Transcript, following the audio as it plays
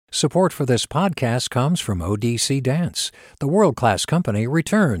Support for this podcast comes from ODC Dance. The world-class company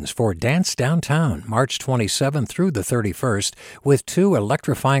returns for Dance Downtown, March 27th through the 31st, with 2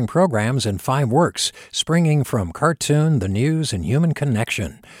 electrifying programs and 5 works, springing from cartoon, the news, and human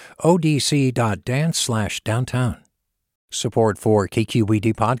connection. odc.dance/downtown. Support for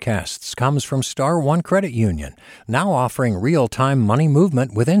KQED podcasts comes from Star One Credit Union, now offering real-time money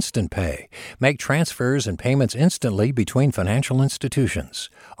movement with Instant Pay. Make transfers and payments instantly between financial institutions,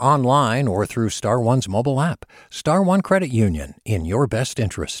 online or through Star One's mobile app. Star One Credit Union, in your best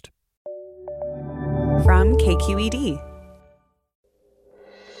interest. From KQED.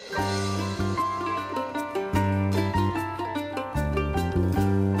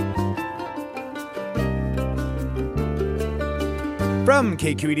 From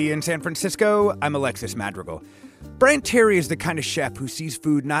KQED in San Francisco, I'm Alexis Madrigal. Bryant Terry is the kind of chef who sees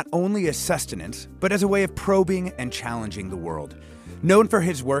food not only as sustenance, but as a way of probing and challenging the world. Known for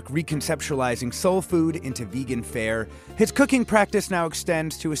his work reconceptualizing soul food into vegan fare, his cooking practice now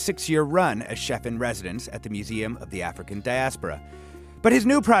extends to a 6-year run as chef-in-residence at the Museum of the African Diaspora. But his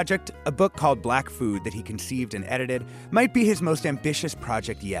new project, a book called Black Food that he conceived and edited, might be his most ambitious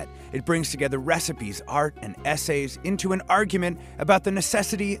project yet. It brings together recipes, art, and essays into an argument about the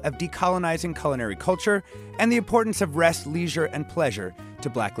necessity of decolonizing culinary culture and the importance of rest, leisure, and pleasure to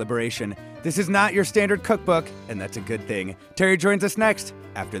Black liberation. This is not your standard cookbook, and that's a good thing. Terry joins us next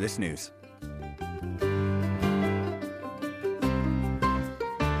after this news.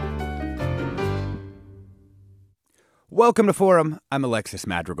 Welcome to Forum. I'm Alexis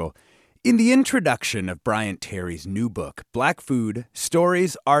Madrigal. In the introduction of Bryant Terry's new book, Black Food,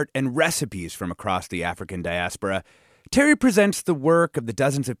 Stories, Art, and Recipes from Across the African Diaspora, Terry presents the work of the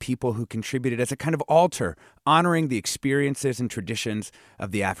dozens of people who contributed as a kind of altar, honoring the experiences and traditions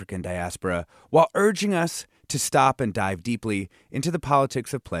of the African diaspora, while urging us to stop and dive deeply into the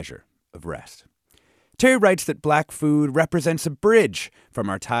politics of pleasure, of rest. Terry writes that Black Food represents a bridge from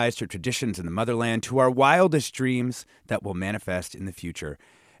our ties to traditions in the motherland to our wildest dreams that will manifest in the future.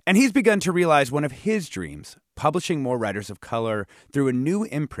 And he's begun to realize one of his dreams, publishing more writers of color through a new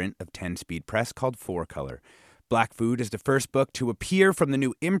imprint of 10 Speed Press called 4Color. Black Food is the first book to appear from the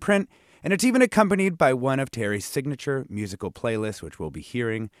new imprint, and it's even accompanied by one of Terry's signature musical playlists, which we'll be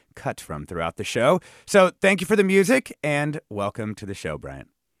hearing cut from throughout the show. So thank you for the music, and welcome to the show, Bryant.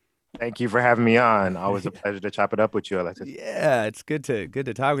 Thank you for having me on. Always a pleasure to chop it up with you, Alexis. Yeah, it's good to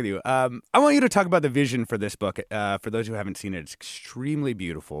talk with you. I want you to talk about the vision for this book. For those who haven't seen it, it's extremely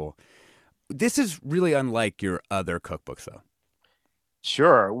beautiful. This is really unlike your other cookbooks, though.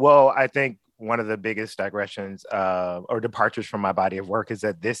 Sure. Well, I think one of the biggest digressions or departures from my body of work is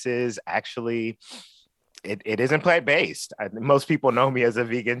that this is actually... It isn't plant-based. Most people know me as a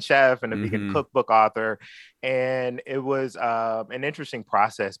vegan chef and a vegan cookbook author. And it was an interesting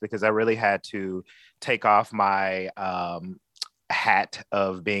process because I really had to take off my hat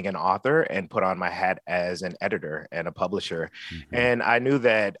of being an author and put on my hat as an editor and a publisher. And I knew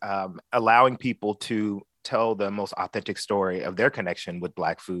that allowing people to tell the most authentic story of their connection with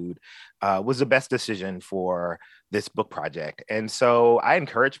Black food was the best decision for this book project. And so I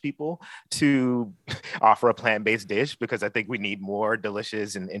encourage people to offer a plant-based dish because I think we need more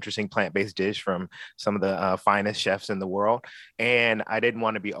delicious and interesting plant-based dish from some of the finest chefs in the world. And I didn't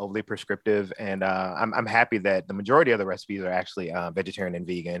want to be overly prescriptive. And I'm happy that the majority of the recipes are actually vegetarian and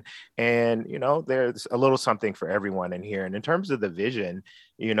vegan. And, you know, there's a little something for everyone in here. And in terms of the vision,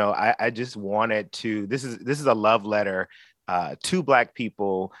 you know, I just wanted to, this is a love letter to Black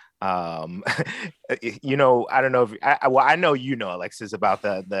people. You know, I don't know if I know, you know, Alexis, about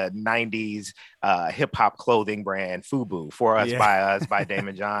the 90s hip hop clothing brand FUBU, For Us, By Us, by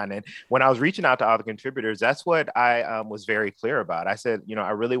Damon John. And when I was reaching out to all the contributors, that's what I was very clear about. I said, you know, I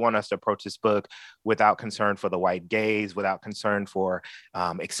really want us to approach this book without concern for the white gaze, without concern for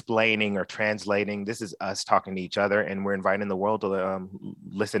explaining or translating. This is us talking to each other, and we're inviting the world to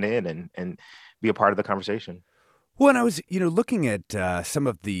listen in and be a part of the conversation. Well, and I was, you know, looking at some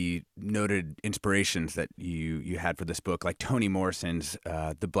of the noted inspirations that you had for this book, like Toni Morrison's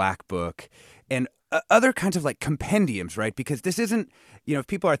The Black Book, and other kinds of like compendiums, right? Because this isn't, you know, if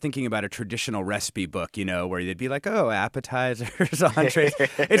people are thinking about a traditional recipe book, you know, where they'd be like, oh, appetizers, entrees,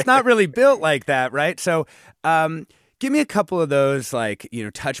 it's not really built like that, right? So give me a couple of those, like, you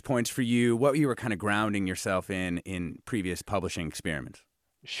know, touch points for you, what you were kind of grounding yourself in previous publishing experiments.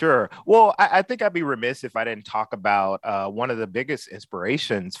 Sure. Well, I think I'd be remiss if I didn't talk about one of the biggest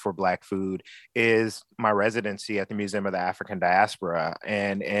inspirations for Black food is my residency at the Museum of the African Diaspora.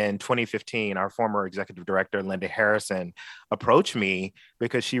 And in 2015, our former executive director, Linda Harrison, approached me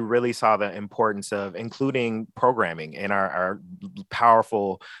because she really saw the importance of including programming in our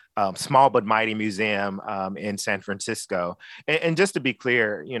powerful small but mighty museum in San Francisco. And just to be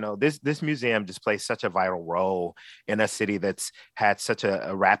clear, this museum just plays such a vital role in a city that's had such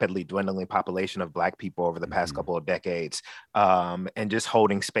a rapidly dwindling population of Black people over the past couple of decades, and just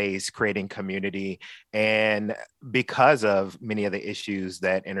holding space, creating community. And because of many of the issues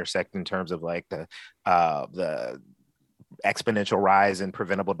that intersect in terms of like the exponential rise in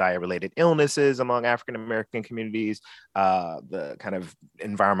preventable diet-related illnesses among African American communities, the kind of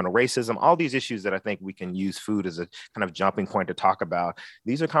environmental racism, all these issues that I think we can use food as a kind of jumping point to talk about.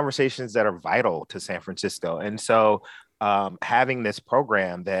 These are conversations that are vital to San Francisco. And so having this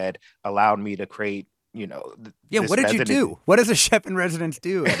program that allowed me to create, what did you do? What does a chef in residence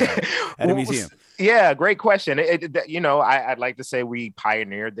do at a museum? Yeah, great question. I'd like to say we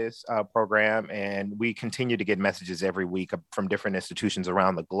pioneered this program, and we continue to get messages every week from different institutions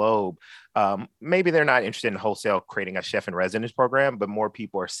around the globe. Maybe they're not interested in wholesale creating a chef in residence program, but more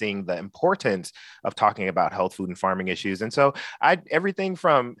people are seeing the importance of talking about health, food, and farming issues. And so everything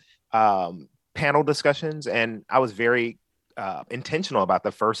from panel discussions, and I was very intentional about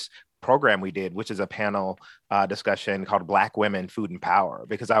the first program we did, which is a panel discussion called Black Women, Food and Power,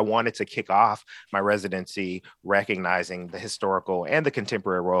 because I wanted to kick off my residency recognizing the historical and the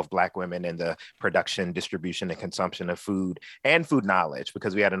contemporary role of Black women in the production, distribution, and consumption of food and food knowledge,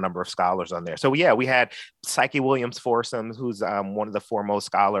 because we had a number of scholars on there. So yeah, we had Psyche Williams-Forsum, who's one of the foremost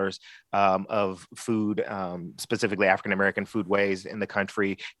scholars of food, specifically African-American foodways in the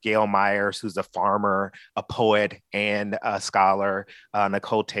country, Gail Myers, who's a farmer, a poet, and a scholar,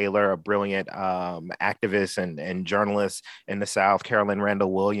 Nicole Taylor, a brilliant activist and journalist in the South, Carolyn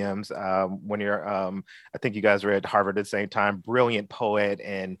Randall Williams, I think you guys were at Harvard at the same time, brilliant poet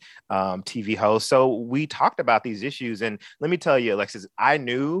and TV host. So we talked about these issues. And let me tell you, Alexis, I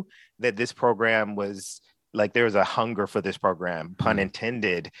knew that this program was like, there was a hunger for this program, pun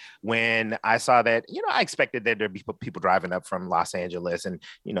intended, when I saw that, I expected that there'd be people driving up from Los Angeles, and,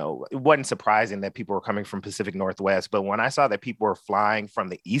 it wasn't surprising that people were coming from Pacific Northwest. But when I saw that people were flying from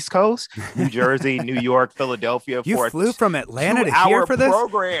the East Coast, New Jersey, New York, Philadelphia, you flew from Atlanta to here for this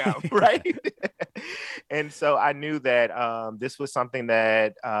program, right? And so I knew that this was something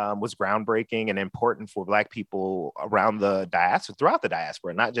that was groundbreaking and important for Black people around the diaspora, throughout the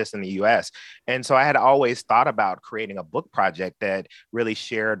diaspora, not just in the U.S. And so I had always thought about creating a book project that really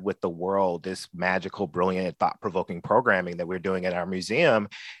shared with the world this magical, brilliant, thought-provoking programming that we're doing at our museum.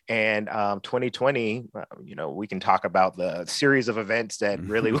 And 2020, we can talk about the series of events that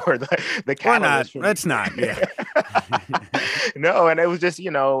really were the catalyst. Let's not. Yeah. No, and it was just,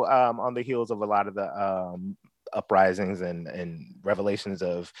 on the heels of a lot of the uprisings and revelations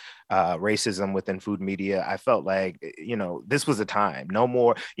of racism within food media, I felt like, this was a time. No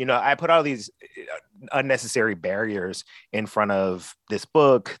more, I put all these unnecessary barriers in front of this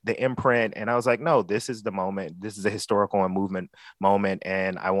book, the imprint, and I was like, no, this is the moment. This is a historical and movement moment,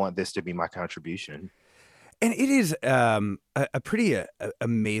 and I want this to be my contribution. And it is a pretty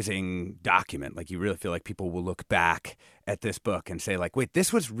amazing document. Like, you really feel like people will look back at this book and say, like, wait,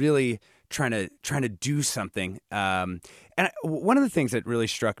 this was really trying to do something. And one of the things that really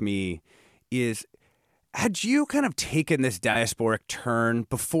struck me is, had you kind of taken this diasporic turn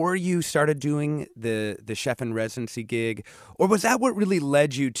before you started doing the chef in residency gig, or was that what really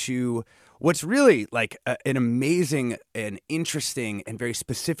led you to what's really like an amazing and interesting and very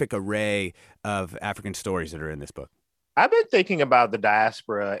specific array of African stories that are in this book? I've been thinking about the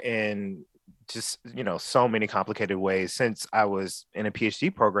diaspora in just, so many complicated ways since I was in a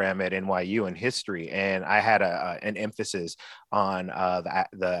PhD program at NYU in history. And I had an emphasis on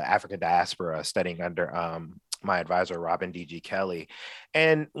the African diaspora, studying under my advisor, Robin D.G. Kelly.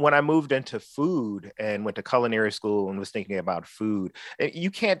 And when I moved into food and went to culinary school and was thinking about food, you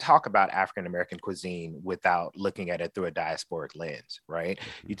can't talk about African-American cuisine without looking at it through a diasporic lens, right?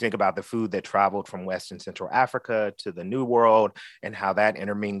 You think about the food that traveled from West and Central Africa to the New World and how that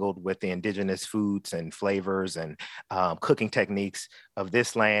intermingled with the indigenous foods and flavors and cooking techniques of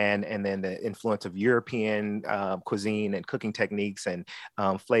this land, and then the influence of European cuisine and cooking techniques and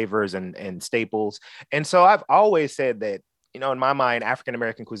flavors and staples. And so I've always said that, in my mind,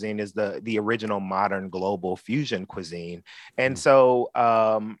 African-American cuisine is the original modern global fusion cuisine. And so,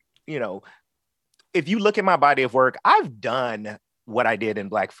 if you look at my body of work, I've done what I did in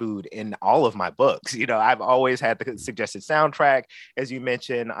Black food in all of my books. I've always had the suggested soundtrack, as you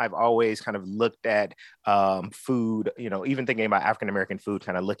mentioned. I've always kind of looked at food, even thinking about African-American food,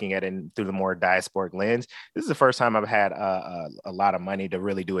 kind of looking at it through the more diasporic lens. This is the first time I've had a lot of money to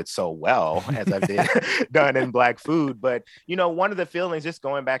really do it so well as I've done in Black food. But, one of the feelings, just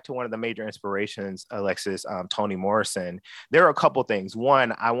going back to one of the major inspirations, Alexis, Toni Morrison, there are a couple things.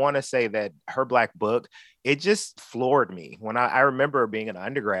 One, I want to say that her Black book, it just floored me. When I remember being an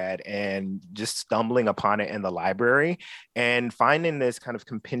undergrad and just stumbling upon it in the library and finding this kind of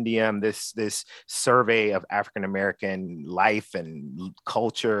compendium, this survey of African-American life and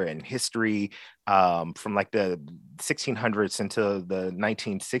culture and history from like the 1600s into the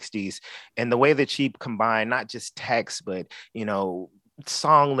 1960s. And the way that she combined not just text, but,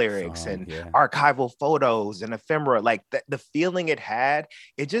 song lyrics and archival photos and ephemera, like the feeling it had,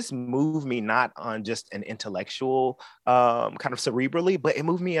 it just moved me not on just an intellectual kind of cerebrally, but it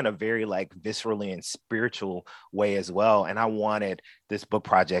moved me in a very like viscerally and spiritual way as well. And I wanted this book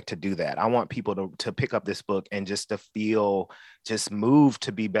project to do that. I want people to pick up this book and just to feel just moved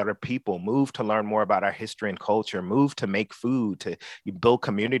to be better people, moved to learn more about our history and culture, moved to make food, to build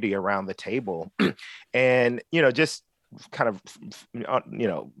community around the table. And, just kind of,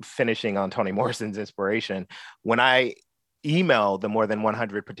 finishing on Toni Morrison's inspiration, when I emailed the more than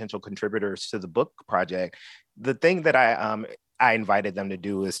 100 potential contributors to the book project, the thing that I invited them to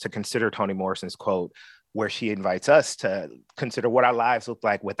do is to consider Toni Morrison's quote, where she invites us to consider what our lives look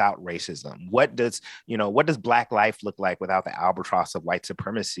like without racism. What does Black life look like without the albatross of white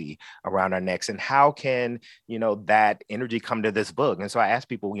supremacy around our necks? And how can, that energy come to this book? And so I asked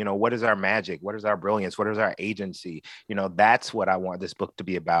people, what is our magic? What is our brilliance? What is our agency? That's what I want this book to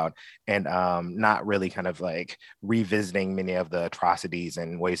be about. And not really kind of like revisiting many of the atrocities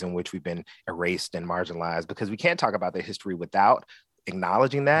and ways in which we've been erased and marginalized, because we can't talk about the history without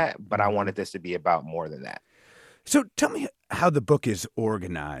acknowledging that, but I wanted this to be about more than that. So tell me how the book is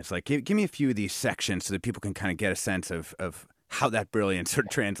organized. Like, give me a few of these sections so that people can kind of get a sense of how that brilliance sort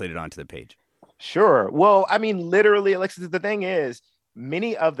of translated onto the page. Sure. Well, I mean, literally, Alexis, the thing is,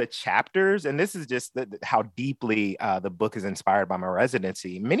 many of the chapters, and this is just how deeply the book is inspired by my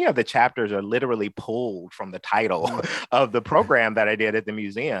residency, many of the chapters are literally pulled from the title of the program that I did at the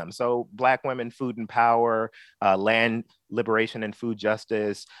museum. So Black Women, Food and Power, Land Liberation and Food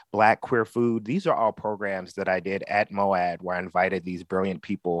Justice, Black Queer Food. These are all programs that I did at MOAD, where I invited these brilliant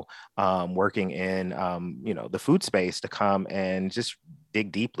people working in the food space to come and just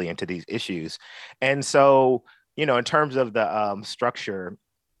dig deeply into these issues. And so, in terms of the structure,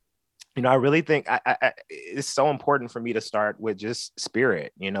 I really think it's so important for me to start with just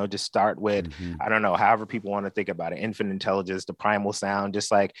spirit, just start with, I don't know, however people want to think about it, infinite intelligence, the primal sound,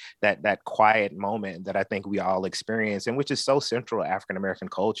 just like that quiet moment that I think we all experience, and which is so central to African-American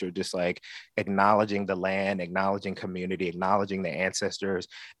culture, just like acknowledging the land, acknowledging community, acknowledging the ancestors,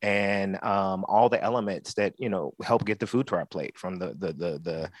 and all the elements that, help get the food to our plate, from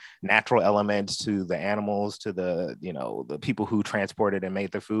the natural elements to the animals to the people who transported and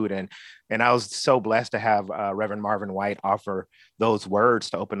made the food. And I was so blessed to have Reverend Marvin White offer those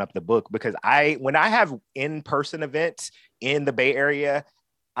words to open up the book, because when I have in-person events in the Bay Area,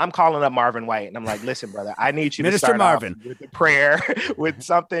 I'm calling up Marvin White and I'm like, listen, brother, I need you Minister to start Marvin off with a prayer, with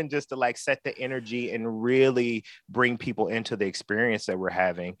something just to like set the energy and really bring people into the experience that we're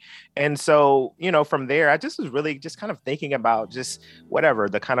having. And so, from there, I just was really just kind of thinking about just whatever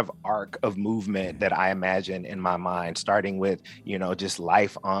the kind of arc of movement that I imagine in my mind, starting with, just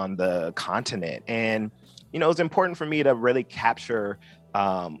life on the continent. And, it's important for me to really capture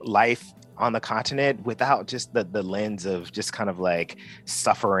life on the continent without just the lens of just kind of like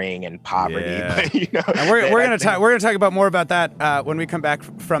suffering and poverty. Yeah. But, and we're going to talk about more about that when we come back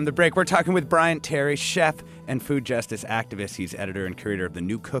from the break. We're talking with Bryant Terry, chef and food justice activist. He's editor and curator of the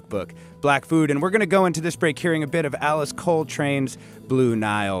new cookbook, Black Food. And we're going to go into this break hearing a bit of Alice Coltrane's Blue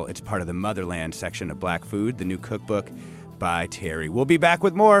Nile. It's part of the Motherland section of Black Food, the new cookbook by Terry. We'll be back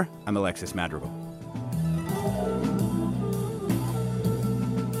with more. I'm Alexis Madrigal.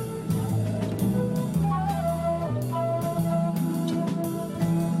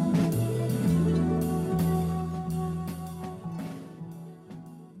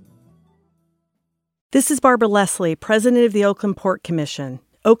 This is Barbara Leslie, president of the Oakland Port Commission.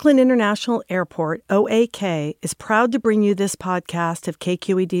 Oakland International Airport, OAK, is proud to bring you this podcast of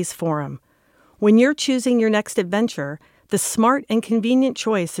KQED's Forum. When you're choosing your next adventure, the smart and convenient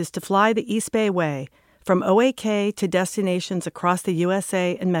choice is to fly the East Bay Way, from OAK to destinations across the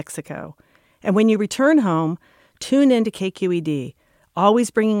USA and Mexico. And when you return home, tune in to KQED,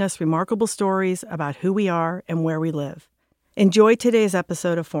 always bringing us remarkable stories about who we are and where we live. Enjoy today's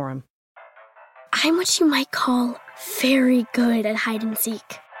episode of Forum. I'm what you might call very good at hide and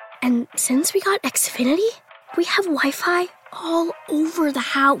seek. And since we got Xfinity, we have Wi-Fi all over the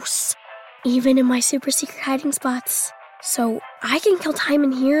house, even in my super secret hiding spots. So I can kill time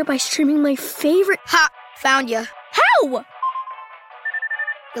in here by streaming my favorite... Ha! Found you. How?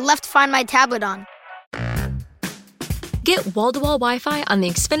 You left Find My tablet on. Get wall-to-wall Wi-Fi on the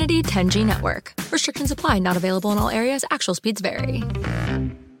Xfinity 10G network. Restrictions apply. Not available in all areas. Actual speeds vary.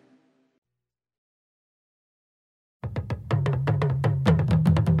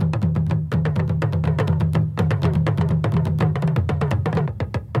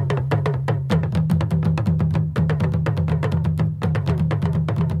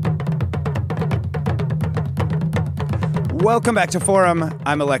 Welcome back to Forum.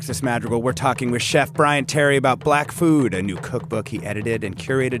 I'm Alexis Madrigal. We're talking with Chef Brian Terry about Black Food, a new cookbook he edited and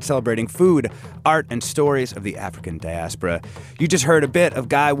curated celebrating food, art, and stories of the African diaspora. You just heard a bit of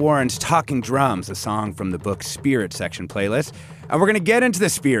Guy Warren's Talking Drums, a song from the book's Spirit section playlist. And we're going to get into the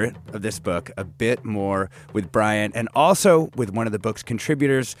spirit of this book a bit more with Brian and also with one of the book's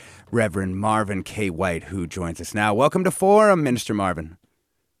contributors, Reverend Marvin K. White, who joins us now. Welcome to Forum, Minister Marvin.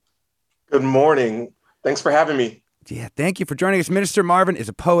 Good morning. Thanks for having me. Yeah, thank you for joining us. Minister Marvin is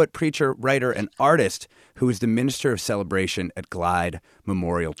a poet, preacher, writer, and artist who is the Minister of Celebration at Glide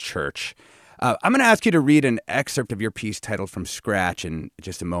Memorial Church. I'm going to ask you to read an excerpt of your piece titled From Scratch in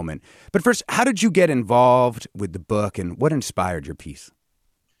just a moment. But first, how did you get involved with the book and what inspired your piece?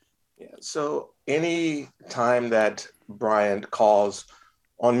 Yeah, so any time that Brian calls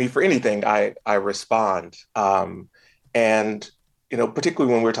on me for anything, I respond. And,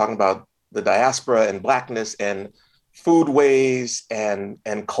 particularly when we're talking about the diaspora and Blackness and foodways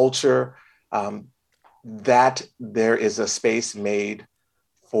and culture, that there is a space made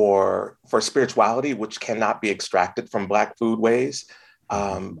for spirituality, which cannot be extracted from Black foodways.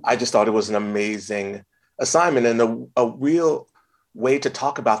 I just thought it was an amazing assignment and a real way to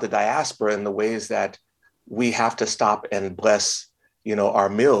talk about the diaspora and the ways that we have to stop and bless, our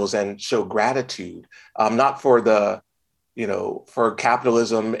meals and show gratitude, not for for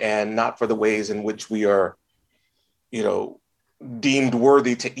capitalism and not for the ways in which we are, deemed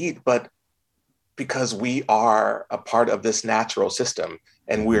worthy to eat, but because we are a part of this natural system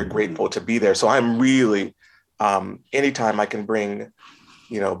and we're grateful to be there. So I'm really, anytime I can bring,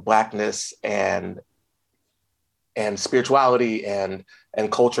 Blackness and spirituality and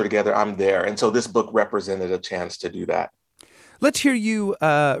culture together, I'm there. And so this book represented a chance to do that. Let's hear you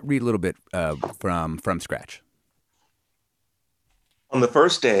read a little bit from Scratch. On the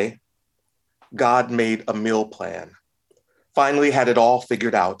first day, God made a meal plan. Finally had it all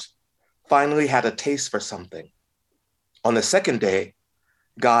figured out. Finally had a taste for something. On the second day,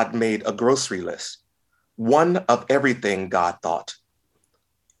 God made a grocery list. One of everything, God thought.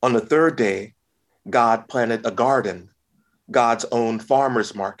 On the third day, God planted a garden, God's own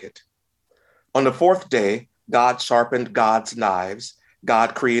farmer's market. On the fourth day, God sharpened God's knives.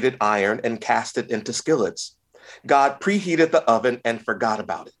 God created iron and cast it into skillets. God preheated the oven and forgot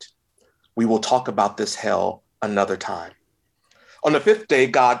about it. We will talk about this hell another time. On the fifth day,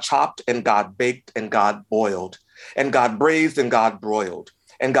 God chopped and God baked and God boiled and God braised and God broiled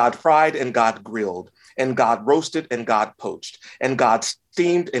and God fried and God grilled and God roasted and God poached and God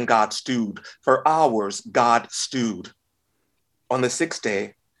steamed and God stewed. For hours, God stewed. On the sixth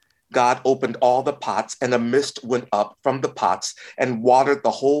day, God opened all the pots and a mist went up from the pots and watered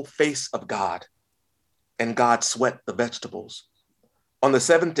the whole face of God. And God sweat the vegetables. On the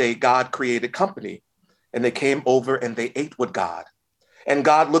seventh day, God created company, and they came over and they ate with God. And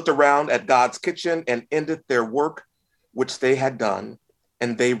God looked around at God's kitchen and ended their work, which they had done,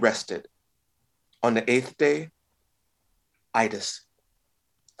 and they rested. On the eighth day, itis.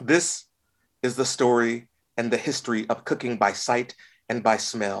 This is the story and the history of cooking by sight and by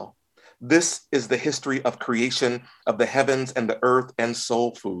smell. This is the history of creation of the heavens and the earth and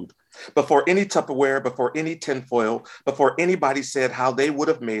soul food. Before any Tupperware, before any tinfoil, before anybody said how they would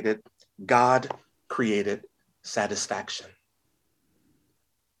have made it, God created satisfaction.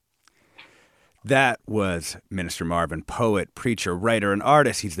 That was Minister Marvin, poet, preacher, writer, and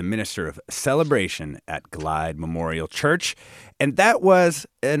artist. He's the Minister of Celebration at Glide Memorial Church. And that was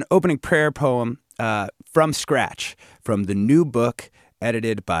an opening prayer poem from scratch from the new book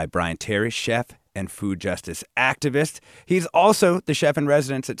edited by Brian Terry, chef, and food justice activist. He's also the chef in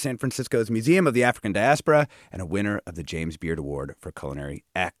residence at San Francisco's Museum of the African Diaspora and a winner of the James Beard Award for Culinary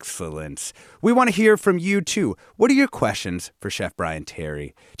Excellence. We want to hear from you, too. What are your questions for Chef Brian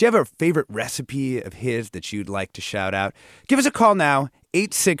Terry? Do you have a favorite recipe of his that you'd like to shout out? Give us a call now,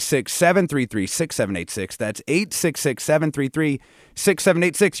 866-733-6786. That's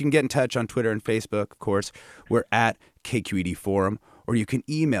 866-733-6786. You can get in touch on Twitter and Facebook, of course. We're at KQED Forum, or you can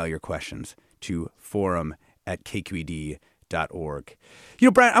email your questions to forum@kqed.org.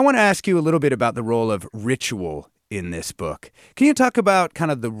 Brian, I want to ask you a little bit about the role of ritual in this book. Can you talk about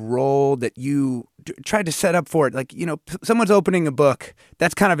kind of the role that you tried to set up for it? Like, someone's opening a book,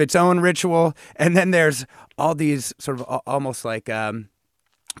 that's kind of its own ritual. And then there's all these sort of almost like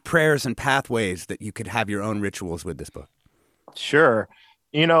prayers and pathways that you could have your own rituals with this book. Sure.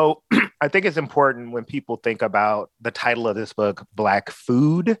 I think it's important when people think about the title of this book, Black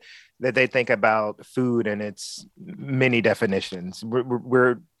Food, that they think about food and its many definitions.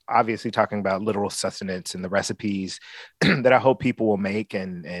 We're obviously talking about literal sustenance and the recipes that I hope people will make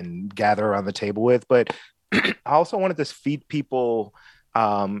and gather around the table with. But I also wanted to feed people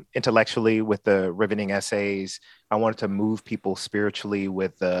intellectually with the riveting essays. I wanted to move people spiritually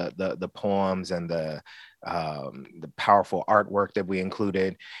with the poems and the powerful artwork that we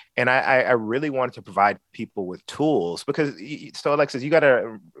included. And I really wanted to provide people with tools because, so Alexis, you got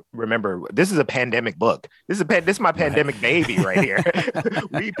to remember, this is a pandemic book. This is my pandemic baby right here.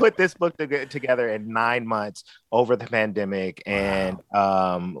 We put this book together in 9 months over the pandemic. And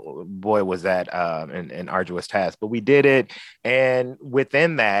boy, was that an arduous task, but we did it. And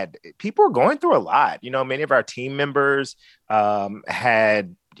within that, people were going through a lot. Many of our team members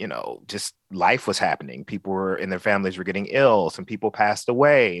had, just life was happening. People were and their families were getting ill. Some people passed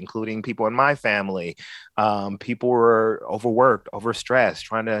away, including people in my family. People were overworked, overstressed,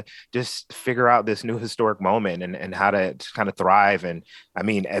 trying to just figure out this new historic moment and how to kind of thrive. And I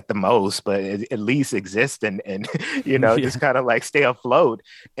mean, at the most, but at least exist and just kind of like stay afloat.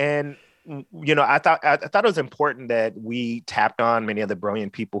 And I thought it was important that we tapped on many of the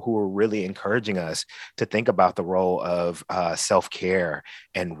brilliant people who were really encouraging us to think about the role of self-care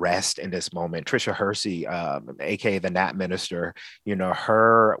and rest in this moment. Tricia Hersey, aka the Nap Minister,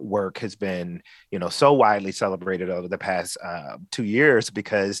 her work has been, so widely celebrated over the past 2 years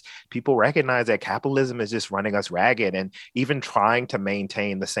because people recognize that capitalism is just running us ragged, and even trying to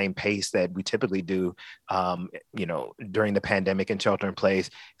maintain the same pace that we typically do, during the pandemic and shelter in place,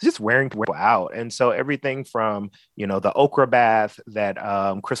 is just wearing people out. And so everything from, the okra bath that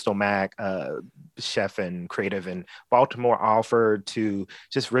Crystal Mack, chef and creative in Baltimore, offered, to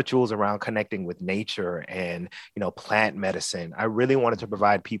just rituals around connecting with nature and, plant medicine. I really wanted to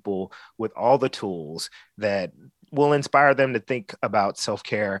provide people with all the tools that will inspire them to think about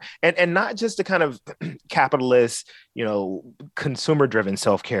self-care and not just the kind of capitalist, consumer-driven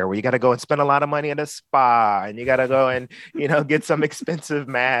self-care where you got to go and spend a lot of money at a spa and you got to go and, get some expensive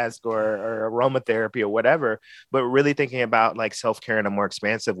mask or aromatherapy or whatever, but really thinking about like self-care in a more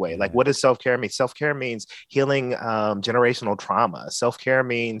expansive way. Like, what does self-care mean? Self-care means healing generational trauma. Self-care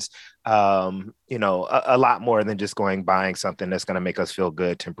means a lot more than just buying something that's going to make us feel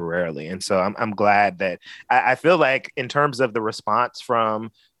good temporarily. And so I'm glad that I feel like in terms of the response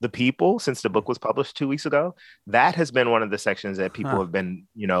from the people since the book was published 2 weeks ago, that has been one of the sections that people have been,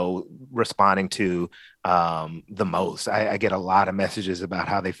 responding to the most. I get a lot of messages about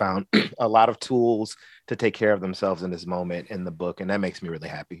how they found a lot of tools to take care of themselves in this moment in the book. And that makes me really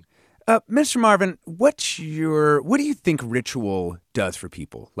happy. Mr. Marvin, what do you think ritual does for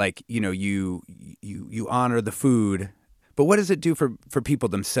people? Like, you honor the food, but what does it do for people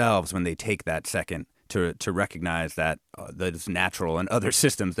themselves when they take that second to recognize that it's natural and other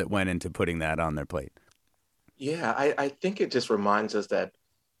systems that went into putting that on their plate? Yeah, I think it just reminds us that,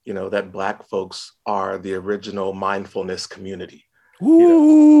 that Black folks are the original mindfulness community.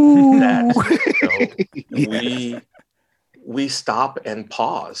 Ooh. We stop and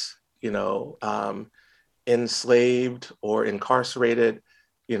pause. Enslaved or incarcerated,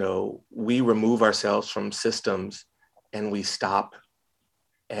 we remove ourselves from systems and we stop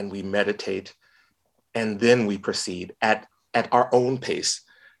and we meditate and then we proceed at our own pace.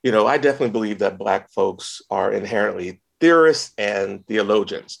 I definitely believe that Black folks are inherently theorists and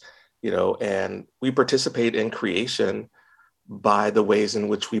theologians, and we participate in creation by the ways in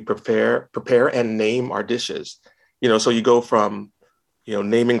which we prepare and name our dishes. So you go from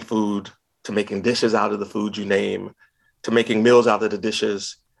naming food, to making dishes out of the food you name, to making meals out of the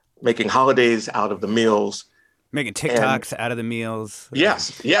dishes, making holidays out of the meals. Making TikToks out of the meals.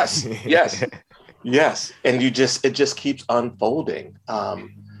 Yes. And it just keeps unfolding.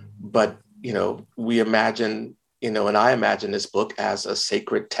 But we imagine, and I imagine this book as a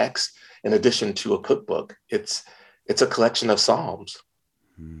sacred text in addition to a cookbook. It's a collection of Psalms.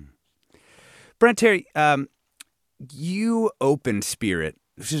 Brent Terry, you opened Spirit.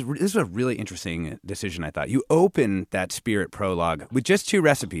 This is a really interesting decision, I thought. You opened that Spirit prologue with just 2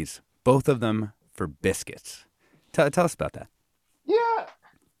 recipes, both of them for biscuits. Tell us about that. Yeah.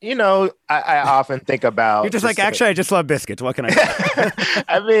 I often think about... You're just like, actually, I just love biscuits. What can I say?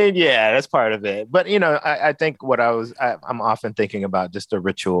 I mean, yeah, that's part of it. But, I think I'm often thinking about just the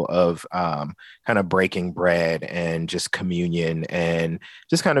ritual of kind of breaking bread and just communion, and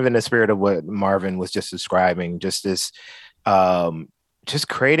just kind of in the spirit of what Marvin was just describing, just this, just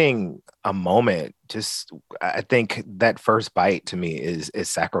creating a moment. I think that first bite to me is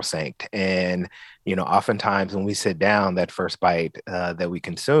sacrosanct. And, oftentimes when we sit down, that first bite that we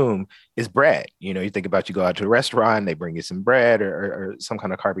consume is bread. You think about, you go out to a restaurant, they bring you some bread or some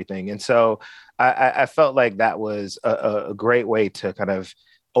kind of carby thing. And so I felt like that was a great way to kind of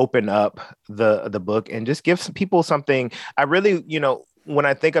open up the book and just give some people something. I really, when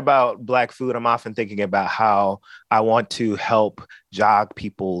I think about Black food, I'm often thinking about how I want to help jog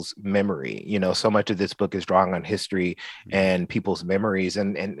people's memory. So much of this book is drawing on history and people's memories.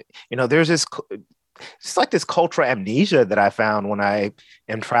 And there's it's like this cultural amnesia that I found when I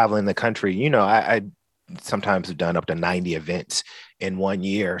am traveling the country. I sometimes have done up to 90 events in 1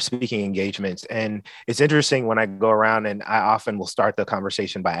 year, speaking engagements. And it's interesting when I go around, and I often will start the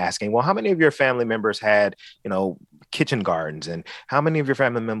conversation by asking, well, how many of your family members had, kitchen gardens, and how many of your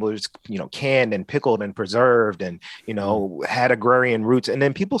family members, canned and pickled and preserved and, had agrarian roots? And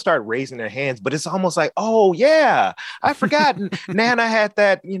then people start raising their hands, but it's almost like, oh yeah, I forgot. Nana had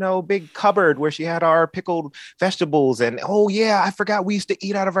that, big cupboard where she had our pickled vegetables. And oh yeah, I forgot we used to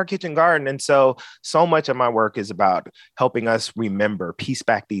eat out of our kitchen garden. And so much of my work is about helping us remember, piece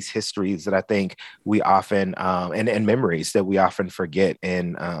back these histories that I think we often, and memories that we often forget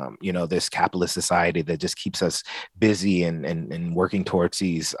in, this capitalist society that just keeps us busy and working towards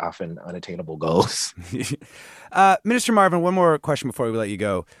these often unattainable goals. Minister Marvin, one more question before we let you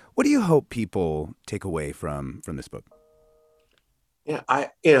go. What do you hope people take away from this book? Yeah,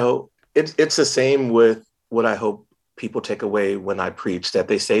 it's the same with what I hope people take away when I preach, that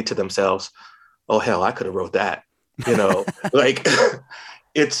they say to themselves, oh, hell, I could have wrote that. Like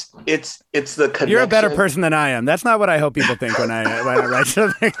it's the connection. You're a better person than I am. That's not what I hope people think when I write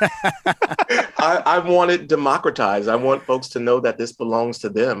something. I want it democratized. I want folks to know that this belongs to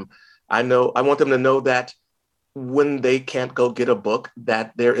them. I want them to know that when they can't go get a book,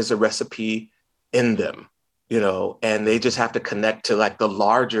 that there is a recipe in them, and they just have to connect to like the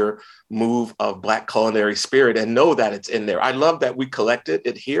larger move of Black culinary spirit and know that it's in there. I love that we collected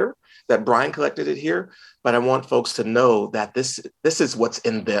it here, that Brian collected it here, but I want folks to know that this is what's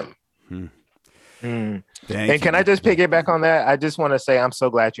in them. And can I just piggyback on that? I just want to say I'm so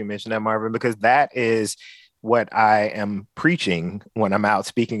glad you mentioned that, Marvin, because that is what I am preaching when I'm out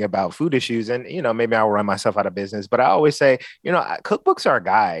speaking about food issues. And, maybe I'll run myself out of business, but I always say, cookbooks are a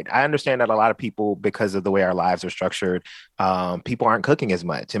guide. I understand that a lot of people, because of the way our lives are structured, people aren't cooking as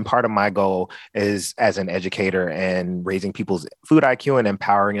much. And part of my goal is, as an educator and raising people's food IQ and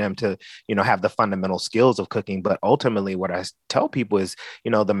empowering them to, have the fundamental skills of cooking. But ultimately what I tell people is,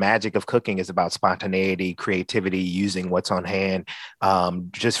 the magic of cooking is about spontaneity, creativity, using what's on hand,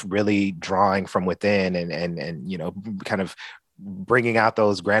 just really drawing from within and kind of bringing out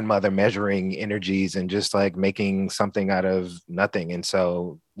those grandmother measuring energies and just like making something out of nothing. And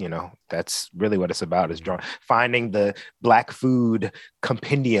so, that's really what it's about, is finding the Black food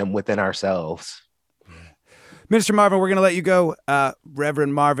compendium within ourselves. Minister Marvin, we're going to let you go.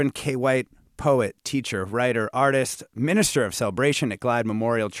 Reverend Marvin K. White, poet, teacher, writer, artist, minister of celebration at Glide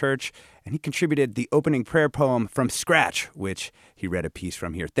Memorial Church, and he contributed the opening prayer poem From Scratch, which he read a piece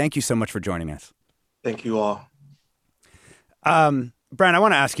from here. Thank you so much for joining us. Thank you all. Brian, I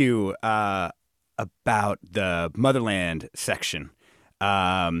want to ask you about the Motherland section.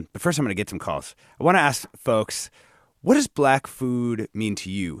 But first, I'm going to get some calls. I want to ask folks, what does Black food mean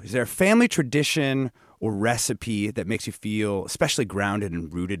to you? Is there a family tradition or recipe that makes you feel especially grounded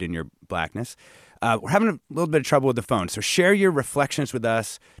and rooted in your Blackness? We're having a little bit of trouble with the phone, so share your reflections with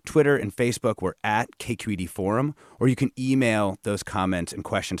us. Twitter and Facebook, we're at KQED Forum, or you can email those comments and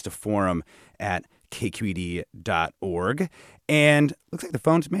questions to forum@kqed.org. And looks like the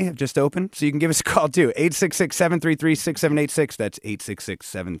phones may have just opened, so you can give us a call too. 866-733-6786. That's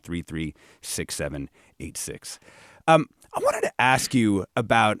 866-733-6786. I wanted to ask you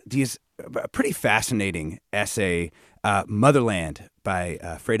about a pretty fascinating essay, Motherland by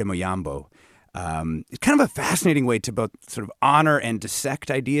Freda Moyambo. It's kind of a fascinating way to both sort of honor and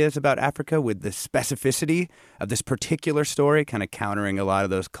dissect ideas about Africa with the specificity of this particular story, kind of countering a lot of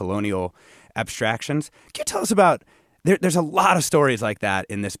those colonial abstractions. Can you tell us about, there's a lot of stories like that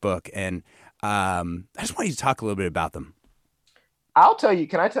in this book, and I just want you to talk a little bit about them. I'll tell you.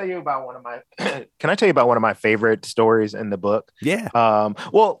 Can I tell you about one of my favorite stories in the book? Yeah.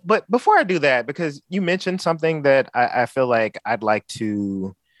 Well, but before I do that, because you mentioned something that I feel like I'd like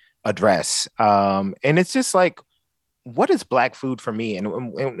to address, and it's just like, what is Black food for me,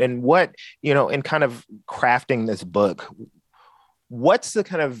 and what, in kind of crafting this book, what's the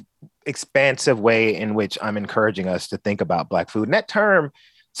kind of expansive way in which I'm encouraging us to think about Black food? And that term,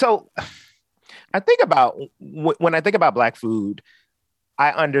 so I think about, when I think about Black food,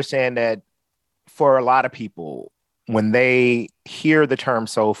 I understand that for a lot of people, when they hear the term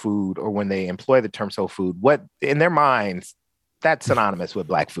soul food, or when they employ the term soul food, what in their minds, that's synonymous with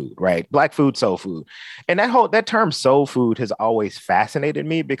Black food, right? Black food, soul food. And that term soul food has always fascinated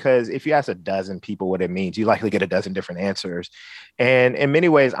me, because if you ask a dozen people what it means, you likely get a dozen different answers. And in many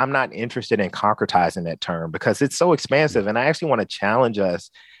ways, I'm not interested in concretizing that term, because it's so expansive. And I actually want to challenge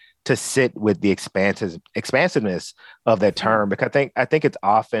us to sit with the expansiveness of that term, because I think it's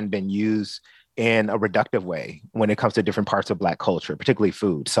often been used in a reductive way when it comes to different parts of Black culture, particularly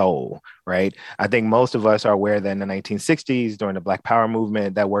food, soul, right? I think most of us are aware that in the 1960s, during the Black Power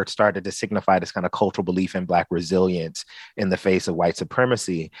movement, that word started to signify this kind of cultural belief in Black resilience in the face of white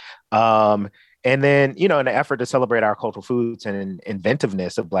supremacy. And then, in the effort to celebrate our cultural foods and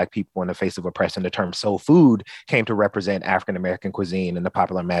inventiveness of Black people in the face of oppression, the term soul food came to represent African-American cuisine in the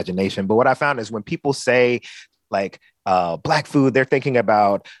popular imagination. But what I found is when people say like Black food, they're thinking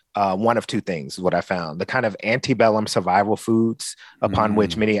about one of two things, what I found: the kind of antebellum survival foods upon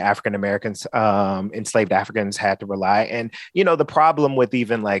which many African Americans, enslaved Africans, had to rely. And, the problem with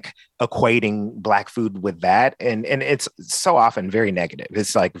even like equating Black food with that, and it's so often very negative.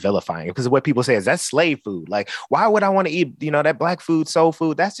 It's like vilifying, because what people say is that's slave food. Like, why would I want to eat, that Black food, soul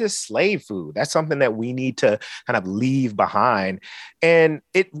food? That's just slave food. That's something that we need to kind of leave behind. And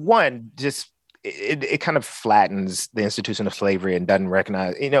it kind of flattens the institution of slavery and doesn't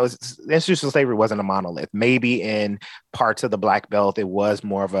recognize, the institution of slavery wasn't a monolith. Maybe in parts of the Black Belt, it was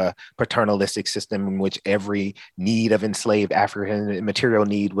more of a paternalistic system in which every need of enslaved African material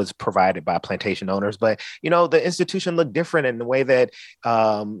need was provided by plantation owners. But, the institution looked different in the way that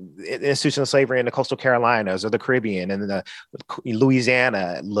the institution of slavery in the coastal Carolinas or the Caribbean and the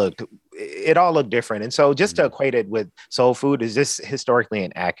Louisiana it all looked different. And so just to equate it with soul food is just historically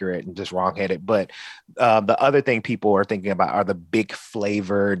inaccurate and just wrongheaded. But the other thing people are thinking about are the big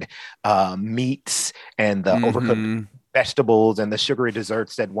flavored meats and the overcooked vegetables and the sugary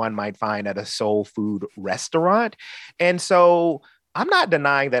desserts that one might find at a soul food restaurant. And so I'm not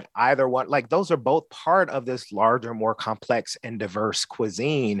denying that either one, like those are both part of this larger, more complex and diverse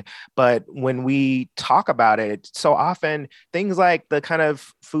cuisine. But when we talk about it, so often things like the kind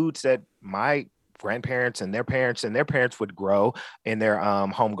of foods that my grandparents and their parents would grow in their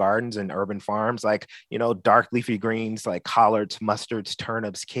home gardens and urban farms, like, dark leafy greens like collards, mustards,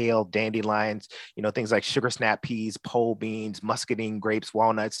 turnips, kale, dandelions, things like sugar snap peas, pole beans, muscadine, grapes,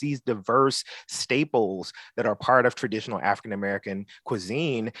 walnuts, these diverse staples that are part of traditional African-American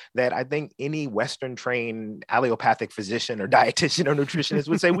cuisine that I think any Western trained allopathic physician or dietitian or nutritionist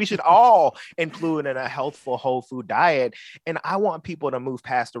would say we should all include in a healthful whole food diet. And I want people to move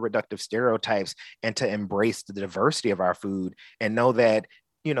past the reductive stereotypes and to embrace the diversity of our food and know that,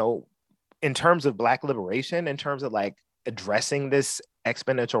 in terms of Black liberation, in terms of like addressing this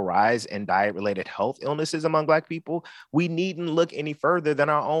exponential rise in diet-related health illnesses among Black people, we needn't look any further than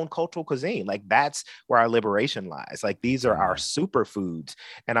our own cultural cuisine. Like that's where our liberation lies. Like these are our superfoods.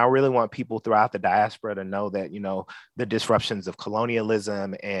 And I really want people throughout the diaspora to know that, the disruptions of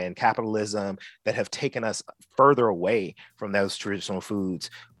colonialism and capitalism that have taken us further away from those traditional foods,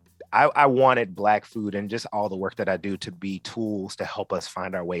 I wanted Black food and just all the work that I do to be tools to help us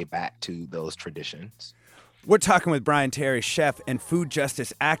find our way back to those traditions. We're talking with Brian Terry, chef and food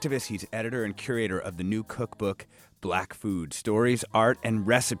justice activist. He's editor and curator of the new cookbook, Black Food: Stories, Art, and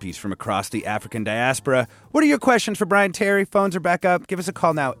Recipes from Across the African Diaspora. What are your questions for Brian Terry? Phones are back up. Give us a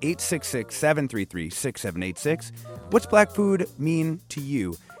call now, 866-733-6786. What's Black food mean to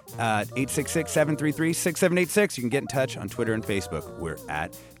you? 866-733-6786. You can get in touch on Twitter and Facebook. We're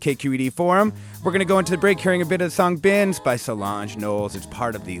at KQED Forum. We're going to go into the break hearing a bit of the song Bins by Solange Knowles. It's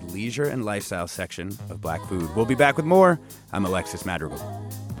part of the leisure and lifestyle section of Black Food. We'll be back with more. I'm Alexis Madrigal.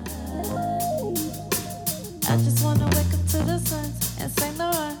 I just want to wake up to the suns and sing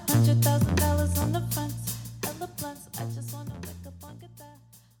the $100,000 on the fronts of the blunts. I just want to wake up on guitar.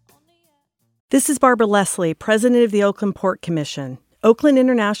 This is Barbara Leslie, President of the Oakland Port Commission. Oakland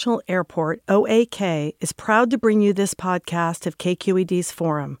International Airport, OAK, is proud to bring you this podcast of KQED's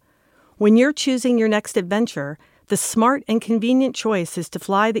Forum. When you're choosing your next adventure, the smart and convenient choice is to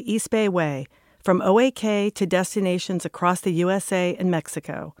fly the East Bay Way, from OAK to destinations across the USA and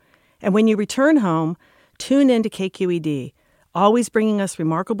Mexico. And when you return home, tune in to KQED, always bringing us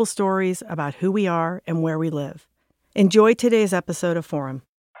remarkable stories about who we are and where we live. Enjoy today's episode of Forum.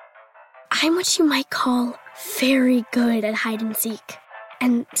 I'm what you might call very good at hide and seek.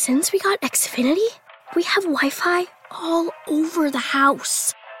 And since we got Xfinity, we have Wi-Fi all over the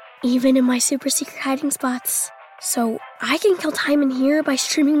house, even in my super secret hiding spots. So I can kill time in here by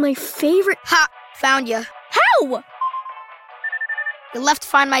streaming my favorite... Ha! Found you. How? You left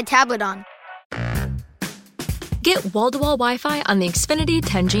Find My tablet on. Get wall-to-wall Wi-Fi on the Xfinity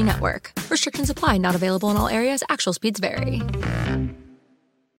 10G network. Restrictions apply. Not available in all areas. Actual speeds vary.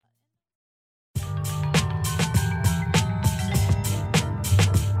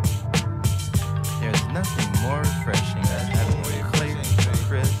 There's nothing more refreshing than having a clear,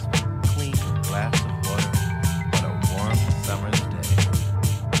 crisp, clean glass of water on a warm summer's day.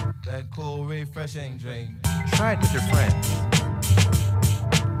 That cool, refreshing drink. Try it with your friends.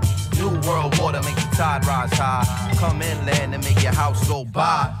 New World Water make the tide rise high. Come inland and make your house go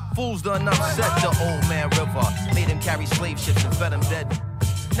by. Fools done upset the old man river. Made him carry slave ships and fed him dead.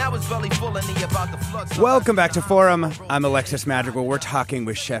 Now his belly full and he about to flood. Welcome back to Forum. I'm Alexis Madrigal. We're talking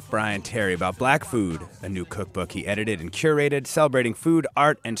with Chef Brian Terry about Black Food, a new cookbook he edited and curated, celebrating food,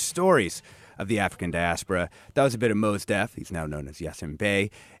 art, and stories of the African diaspora. That was a bit of Mos Def. He's now known as Yasin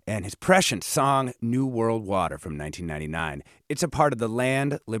Bey. And his prescient song, New World Water from 1999. It's a part of the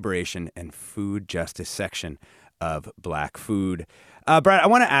Land, Liberation, and Food Justice section of Black Food. Brian, I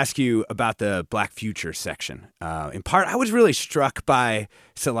want to ask you about the Black Future section. In part, I was really struck by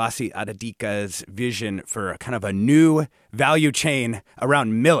Selassie Adedika's vision for kind of a new value chain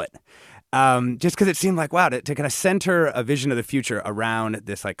around millet. Just because it seemed like, wow, to kind of center a vision of the future around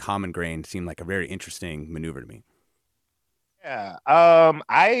this like common grain seemed like a very interesting maneuver to me. Yeah,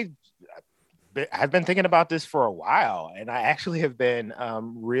 I've been thinking about this for a while, and I actually have been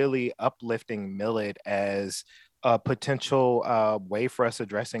really uplifting millet as a potential way for us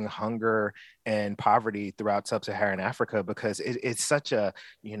addressing hunger and poverty throughout sub-Saharan Africa, because it's such a,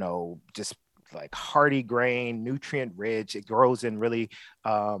 just like hearty grain, nutrient rich. It grows in really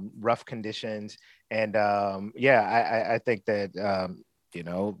rough conditions. And I think that,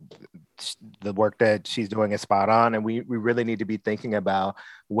 the work that she's doing is spot on. And we really need to be thinking about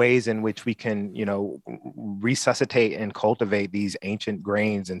ways in which we can, resuscitate and cultivate these ancient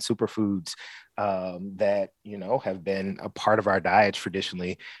grains and superfoods that, have been a part of our diets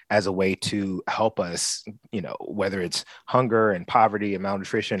traditionally as a way to help us, whether it's hunger and poverty and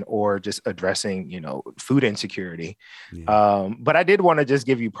malnutrition or just addressing, food insecurity. Yeah. But I did want to just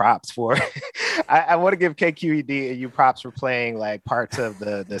give you props for, I want to give KQED and you props for playing like parts of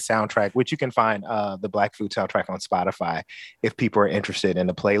the soundtrack, which you can find the Black Food soundtrack on Spotify if people are interested in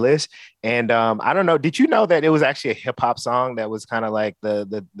the playlist. And I don't know, did you know that it was actually a hip hop song that was kind of like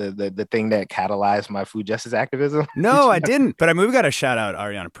the thing that catalyzed my food justice activism? No, I didn't. But I mean, we got to shout out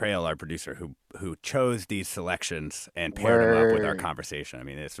Ariana Prael, our producer, who chose these selections and paired them up with our conversation. I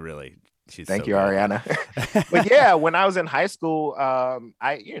mean, it's really, Thank you, Ariana. But yeah, when I was in high school,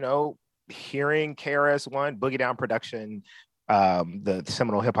 hearing KRS-One, Boogie Down Production, the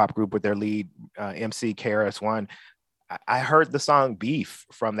seminal hip hop group with their lead MC KRS-One, I heard the song Beef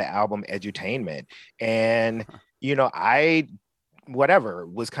from the album Edutainment. And, I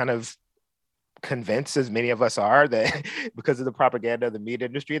was kind of convinced, as many of us are, that because of the propaganda of the meat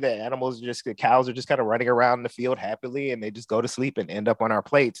industry, that the cows are just kind of running around the field happily and they just go to sleep and end up on our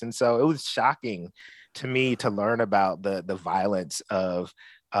plates. And so it was shocking to me to learn about the violence of,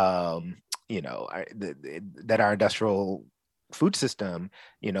 that our industrial food system,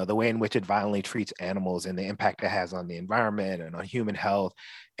 the way in which it violently treats animals and the impact it has on the environment and on human health.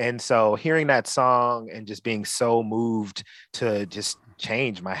 And so hearing that song and just being so moved to just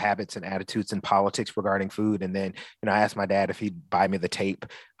change my habits and attitudes and politics regarding food. And then, I asked my dad if he'd buy me the tape,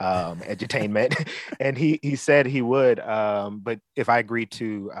 Edutainment, and he said he would. But if I agreed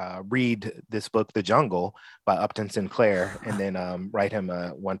to read this book, The Jungle by Upton Sinclair, and then write him a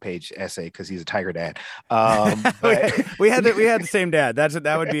one-page essay because he's a tiger dad. But we had the same dad.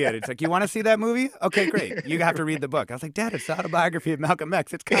 That would be it. It's like, you want to see that movie? Okay, great. You have to read the book. I was like, Dad, it's the autobiography of Malcolm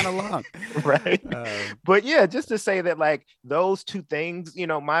X. It's kind of long. Right. But yeah, just to say that like those two things,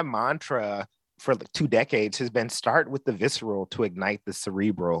 my mantra for 2 decades has been start with the visceral to ignite the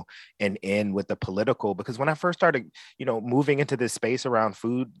cerebral and end with the political. Because when I first started, moving into this space around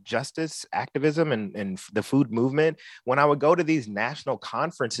food justice activism and the food movement, when I would go to these national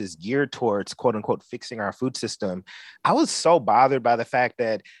conferences geared towards quote unquote fixing our food system, I was so bothered by the fact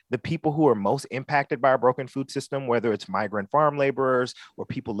that the people who are most impacted by our broken food system, whether it's migrant farm laborers or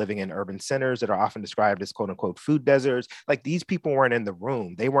people living in urban centers that are often described as quote unquote food deserts, like these people weren't in the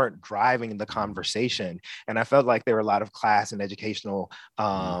room. They weren't driving the conversation. And I felt like there were a lot of class and educational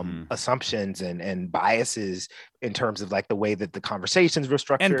assumptions and biases in terms of like the way that the conversations were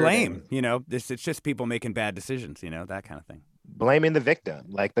structured. And blame, it's just people making bad decisions, that kind of thing. Blaming the victim,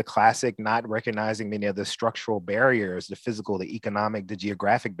 like the classic not recognizing many of the structural barriers, the physical, the economic, the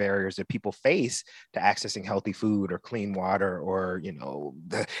geographic barriers that people face to accessing healthy food or clean water or,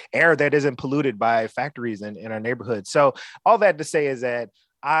 the air that isn't polluted by factories in our neighborhood. So all that to say is that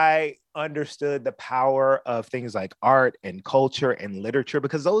I understood the power of things like art and culture and literature,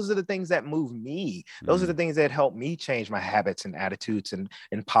 because those are the things that move me. Those are the things that help me change my habits and attitudes and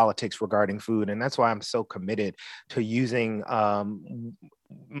politics regarding food. And that's why I'm so committed to using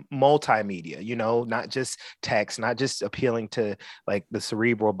multimedia, not just text, not just appealing to like the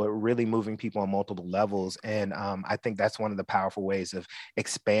cerebral, but really moving people on multiple levels. And I think that's one of the powerful ways of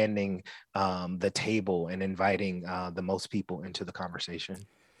expanding the table and inviting the most people into the conversation.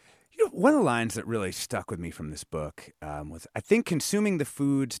 One of the lines that really stuck with me from this book was, I think consuming the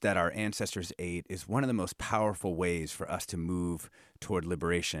foods that our ancestors ate is one of the most powerful ways for us to move toward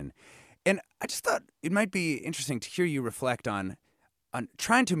liberation. And I just thought it might be interesting to hear you reflect on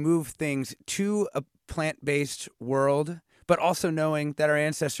trying to move things to a plant-based world, but also knowing that our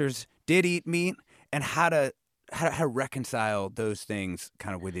ancestors did eat meat, and how to reconcile those things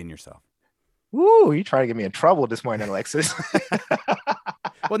kind of within yourself. Ooh, you trying to get me in trouble this morning, Alexis.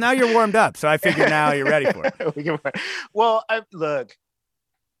 Well, now you're warmed up, so I figure now you're ready for it. Well, look,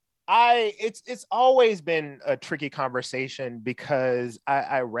 it's always been a tricky conversation because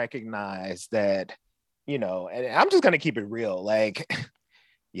I recognize that, and I'm just going to keep it real. Like,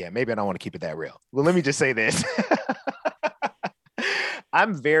 yeah, maybe I don't want to keep it that real. Well, let me just say this.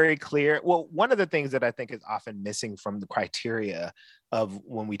 I'm very clear. Well, one of the things that I think is often missing from the criteria of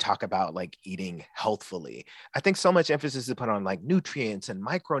when we talk about like eating healthfully, I think so much emphasis is put on like nutrients and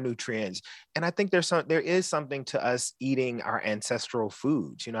micronutrients. And I think there is something to us eating our ancestral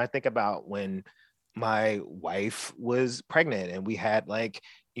foods. I think about when my wife was pregnant and we had like,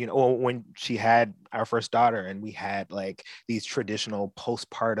 or when she had our first daughter and we had like these traditional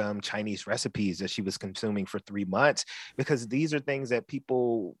postpartum Chinese recipes that she was consuming for 3 months, because these are things that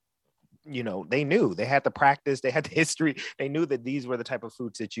people, they knew, they had the practice, they had the history, they knew that these were the type of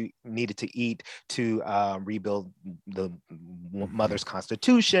foods that you needed to eat to rebuild the mother's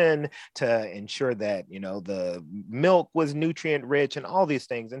constitution, to ensure that, the milk was nutrient rich and all these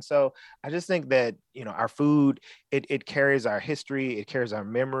things. And so I just think that, our food, it carries our history, it carries our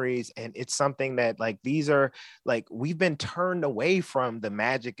memories. And it's something that like, these are like, we've been turned away from the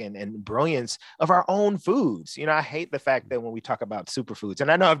magic and brilliance of our own foods. I hate the fact that when we talk about superfoods,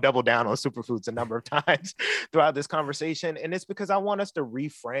 and I know I've doubled down on superfoods a number of times throughout this conversation, and it's because I want us to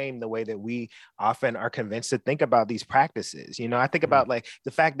reframe the way that we often are convinced to think about these practices. I think about like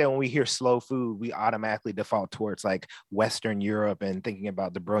the fact that when we hear slow food, we automatically default towards like Western Europe and thinking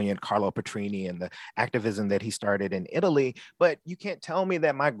about the brilliant Carlo Petrini and the activism that he started in Italy. But you can't tell me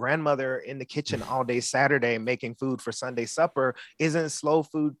that my grandmother in the kitchen all day Saturday making food for Sunday supper isn't slow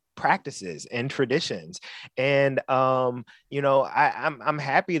food practices and traditions. And I'm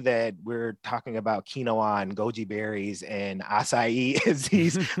happy that we're talking about quinoa and goji berries and acai as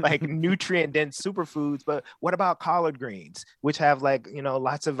these like nutrient dense superfoods. But what about collard greens, which have like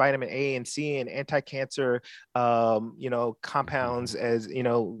lots of vitamin A and C and anti-cancer compounds? As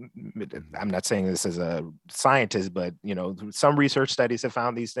I'm not saying this as a scientist, but some research studies have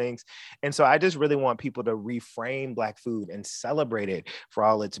found these things. And so I just really want people to reframe Black food and celebrate it for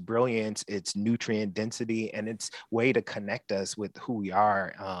all its brilliance, its nutrient density, and its way to connect us with who we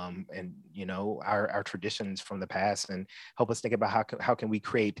are, and our traditions from the past, and help us think about how can we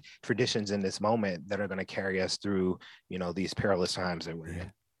create traditions in this moment that are going to carry us through these perilous times that we're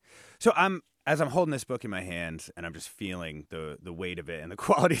in. So as I'm holding this book in my hands and I'm just feeling the weight of it and the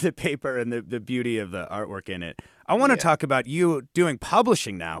quality of the paper and the beauty of the artwork in it, I want to talk about you doing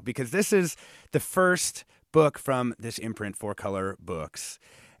publishing now, because this is the first book from this imprint, 4Color Books.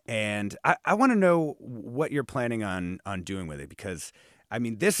 And I want to know what you're planning on doing with it, because I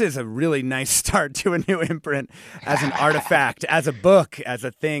mean, this is a really nice start to a new imprint as an artifact, as a book, as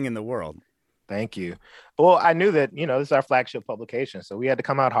a thing in the world. Thank you. Well, I knew that, this is our flagship publication, so we had to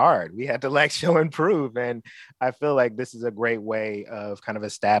come out hard. We had to show and prove. And I feel like this is a great way of kind of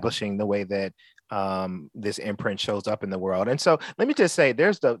establishing the way that this imprint shows up in the world. And so let me just say,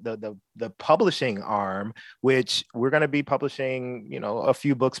 there's the publishing arm, which we're going to be publishing, a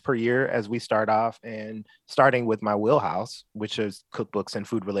few books per year as we start off, and starting with my wheelhouse, which is cookbooks and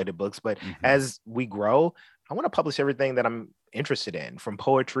food related books. But as we grow, I want to publish everything that I'm interested in, from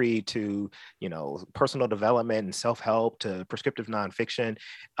poetry to, personal development and self-help to prescriptive nonfiction,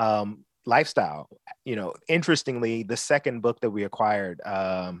 lifestyle. Interestingly, the second book that we acquired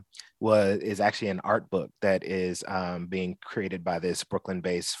is actually an art book that is being created by this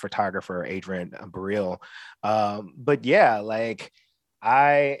Brooklyn-based photographer, Adrian Burrell. But yeah,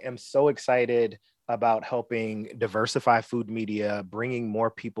 I am so excited about helping diversify food media, bringing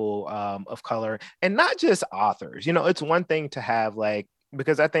more people of color, and not just authors. It's one thing to have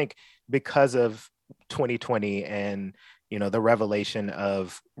because I think because of 2020 and the revelation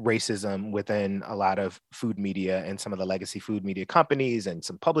of racism within a lot of food media and some of the legacy food media companies and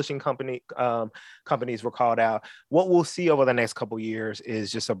some publishing companies were called out. What we'll see over the next couple of years is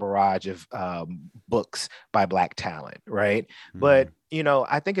just a barrage of books by Black talent, right? But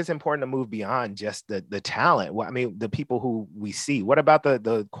I think it's important to move beyond just the talent. I mean, the people who we see. What about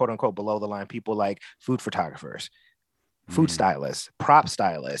the quote unquote below the line people like food photographers, food stylists, prop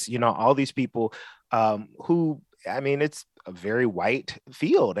stylists? All these people who, I mean, it's a very white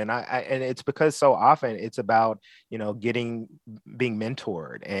field, and and it's because so often it's about being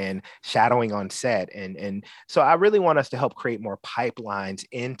mentored and shadowing on set, and so I really want us to help create more pipelines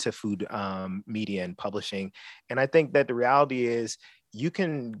into food media and publishing. And I think that the reality is, you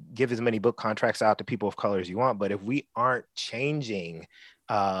can give as many book contracts out to people of color as you want, but if we aren't changing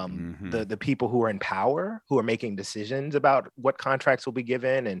the people who are in power, who are making decisions about what contracts will be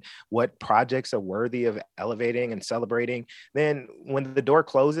given and what projects are worthy of elevating and celebrating, then when the door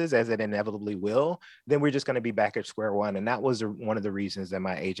closes, as it inevitably will, then we're just going to be back at square one. And that was one of the reasons that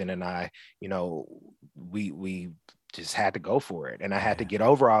my agent and I, we just had to go for it. And I had to get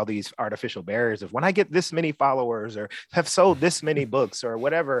over all these artificial barriers of, when I get this many followers or have sold this many books or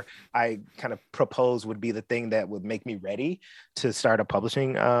whatever I kind of propose would be the thing that would make me ready to start a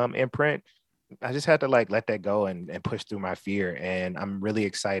publishing imprint. I just had to let that go and push through my fear. And I'm really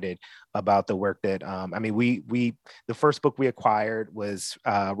excited about the work that, the first book we acquired was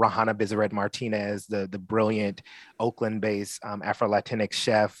Rahana Bizarret Martinez, the brilliant Oakland-based Afro-Latinx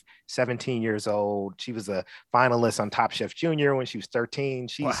chef, 17 years old. She was a finalist on Top Chef Junior when she was 13.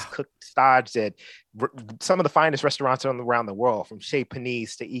 She's cooked staged at some of the finest restaurants around the world, from Chez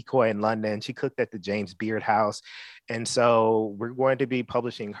Panisse to Ecoy in London. She cooked at the James Beard House. And so we're going to be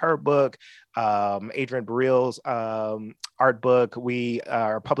publishing her book, Adrian Burrell's art book. We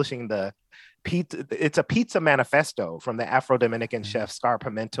are publishing it's a pizza manifesto from the Afro-Dominican chef Scar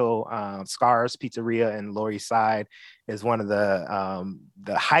Pimento. Scar's Pizzeria in Lower East Side is one of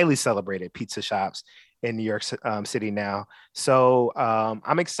the highly celebrated pizza shops in New York City now. So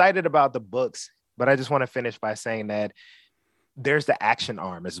I'm excited about the books, but I just want to finish by saying that there's the action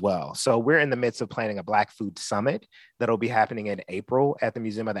arm as well. So we're in the midst of planning a Black Food Summit that'll be happening in April at the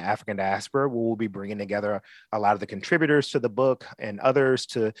Museum of the African Diaspora, where we'll be bringing together a lot of the contributors to the book and others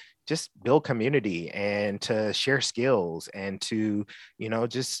to just build community and to share skills and to,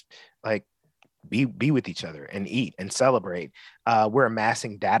 just be with each other and eat and celebrate. We're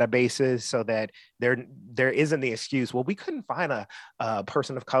amassing databases so that there isn't the excuse, well, we couldn't find a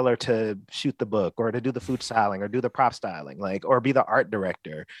person of color to shoot the book or to do the food styling or do the prop styling, or be the art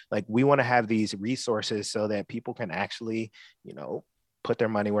director. We want to have these resources so that people can actually, put their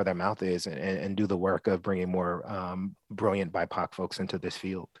money where their mouth is and do the work of bringing more brilliant BIPOC folks into this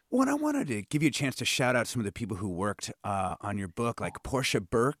field. Well, I wanted to give you a chance to shout out some of the people who worked on your book, like Portia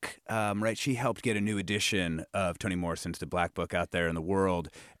Burke, right? She helped get a new edition of Toni Morrison's The Black Book out there in the world.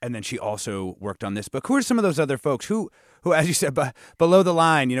 And then she also worked on this book. Who are some of those other folks who as you said, below the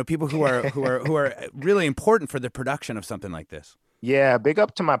line, people who are really important for the production of something like this? Yeah, big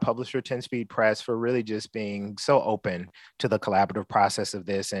up to my publisher, 10 Speed Press, for really just being so open to the collaborative process of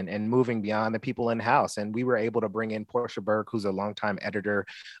this and moving beyond the people in-house. And we were able to bring in Portia Burke, who's a longtime editor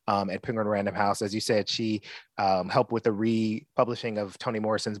at Penguin Random House. As you said, she helped with the republishing of Toni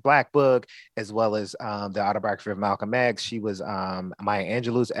Morrison's Black Book, as well as the autobiography of Malcolm X. She was Maya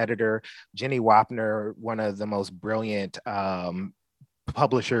Angelou's editor. Jenny Wapner, one of the most brilliant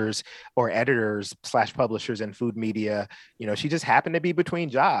publishers or editors / publishers in food media. She just happened to be between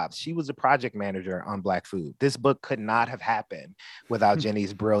jobs. She was a project manager on Black Food. This book could not have happened without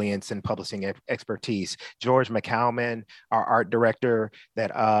Jenny's brilliance and publishing expertise. George McCalman, our art director,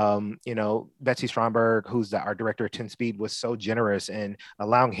 that Betsy Stromberg, who's the art director at 10 Speed, was so generous in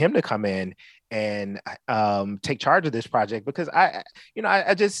allowing him to come in and take charge of this project, because I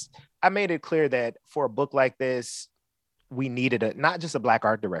made it clear that for a book like this, we needed not just a Black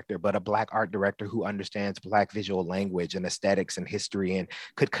art director, but a Black art director who understands Black visual language and aesthetics and history and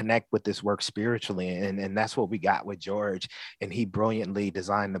could connect with this work spiritually. And that's what we got with George. And he brilliantly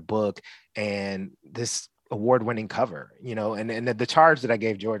designed the book and this award-winning cover, and the charge that I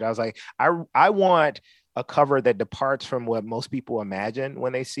gave George, I was like, I want a cover that departs from what most people imagine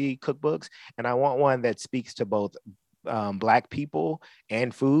when they see cookbooks. And I want one that speaks to both Black people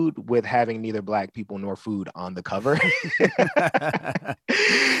and food, with having neither Black people nor food on the cover.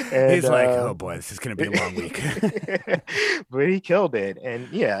 And, he's like, oh boy, this is going to be a long week. But he killed it.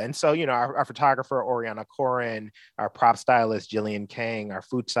 And so, our photographer, Oriana Corin, our prop stylist, Jillian Kang, our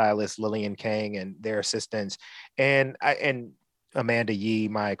food stylist, Lillian Kang, and their assistants, and Amanda Yee,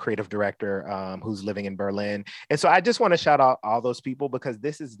 my creative director, who's living in Berlin. And so I just want to shout out all those people, because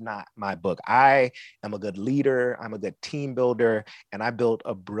this is not my book. I am a good leader. I'm a good team builder. And I built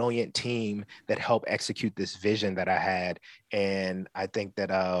a brilliant team that helped execute this vision that I had. And I think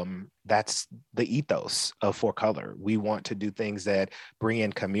that that's the ethos of 4Color. We want to do things that bring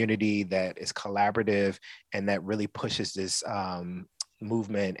in community, that is collaborative, and that really pushes this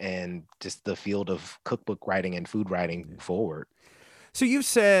movement and just the field of cookbook writing and food writing forward. So you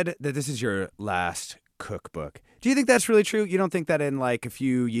said that this is your last cookbook. Do you think that's really true? You don't think that in like a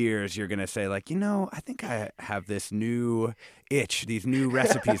few years you're going to say like, I think I have this new itch, these new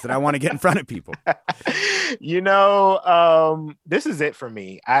recipes that I want to get in front of people? This is it for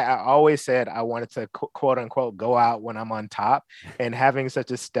me. I always said I wanted to quote unquote go out when I'm on top, and having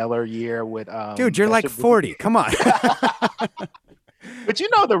such a stellar year with dude, you're like 40. Come on. But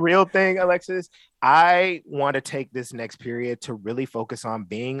the real thing, Alexis, I want to take this next period to really focus on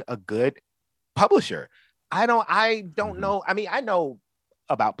being a good publisher. I don't know. I mean, I know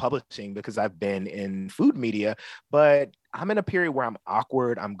about publishing because I've been in food media, but I'm in a period where I'm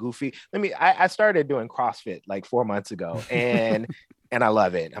awkward, I'm goofy. I started doing CrossFit like 4 months ago, and I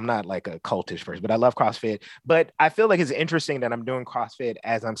love it. I'm not like a cultish person, but I love CrossFit. But I feel like it's interesting that I'm doing CrossFit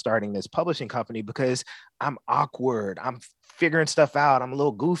as I'm starting this publishing company, because I'm awkward. I'm figuring stuff out. I'm a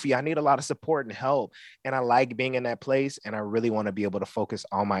little goofy. I need a lot of support and help. And I like being in that place. And I really want to be able to focus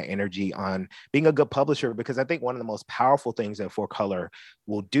all my energy on being a good publisher, because I think one of the most powerful things that 4Color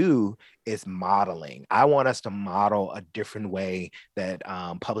will do is modeling. I want us to model a different way that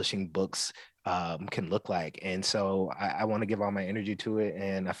publishing books can look like. And so I want to give all my energy to it.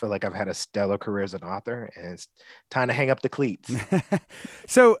 And I feel like I've had a stellar career as an author, and it's time to hang up the cleats.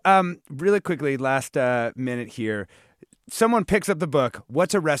 So really quickly, last minute here, someone picks up the book.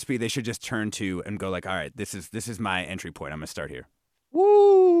 What's a recipe they should just turn to and go like, all right, this is my entry point. I'm going to start here.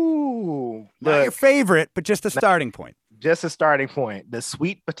 Woo! Not your favorite, but just a starting point. Just a starting point. The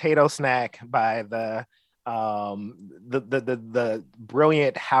sweet potato snack by the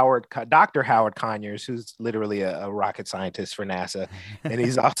brilliant Dr. Howard Conyers, who's literally a rocket scientist for NASA. And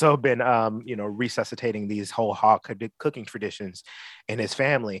he's also been, resuscitating these whole hog cooking traditions in his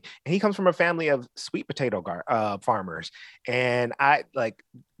family. And he comes from a family of sweet potato farmers. And I like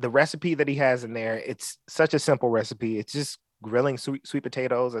the recipe that he has in there. It's such a simple recipe. It's just grilling sweet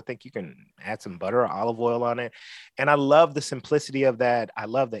potatoes. I think you can add some butter or olive oil on it. And I love the simplicity of that. I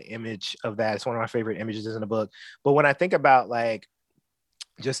love the image of that. It's one of my favorite images in the book. But when I think about like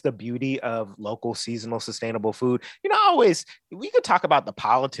just the beauty of local, seasonal, sustainable food, we could talk about the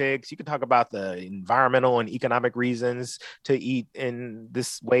politics, you could talk about the environmental and economic reasons to eat in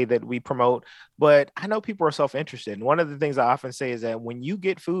this way that we promote, but I know people are self-interested. And one of the things I often say is that when you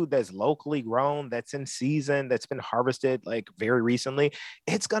get food that's locally grown, that's in season, that's been harvested like very recently,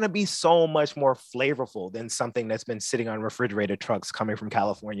 it's going to be so much more flavorful than something that's been sitting on refrigerated trucks coming from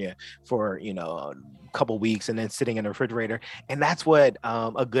California for, a couple weeks and then sitting in a refrigerator. And that's what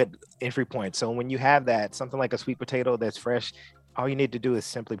a good entry point. So when you have that, something like a sweet potato that's fresh, all you need to do is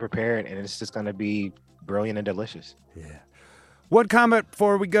simply prepare it, and it's just going to be brilliant and delicious. Yeah. One comment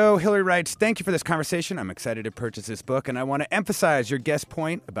before we go. Hillary writes, thank you for this conversation. I'm excited to purchase this book, and I want to emphasize your guest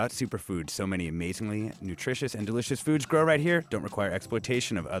point about superfoods. So many amazingly nutritious and delicious foods grow right here, don't require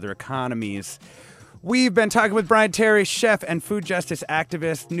exploitation of other economies. We've been talking with Brian Terry, chef and food justice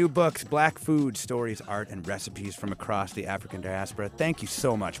activist. New books, Black Food, Stories, Art, and Recipes from Across the African Diaspora. Thank you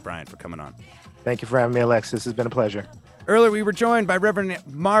so much, Brian, for coming on. Thank you for having me, Alexis. It's been a pleasure. Earlier, we were joined by Reverend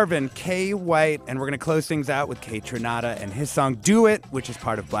Marvin K. White, and we're going to close things out with Kate Trinata and his song Do It, which is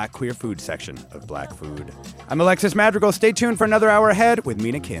part of Black Queer Food section of Black Food. I'm Alexis Madrigal. Stay tuned for another hour ahead with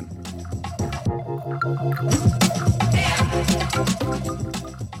Mina Kim.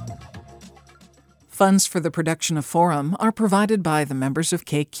 Funds for the production of Forum are provided by the members of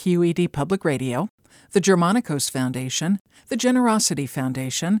KQED Public Radio, the Germanicos Foundation, the Generosity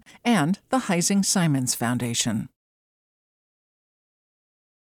Foundation, and the Heising Simons Foundation.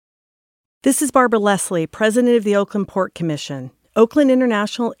 This is Barbara Leslie, President of the Oakland Port Commission. Oakland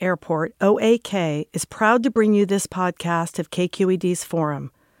International Airport, OAK, is proud to bring you this podcast of KQED's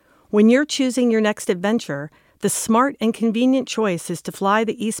Forum. When you're choosing your next adventure, the smart and convenient choice is to fly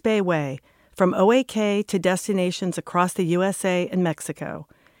the East Bay Way, from OAK to destinations across the USA and Mexico.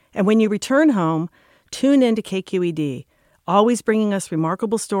 And when you return home, tune in to KQED, always bringing us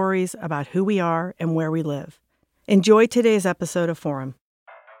remarkable stories about who we are and where we live. Enjoy today's episode of Forum.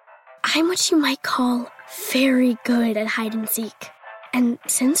 I'm what you might call very good at hide and seek. And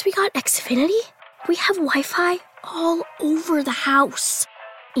since we got Xfinity, we have Wi-Fi all over the house,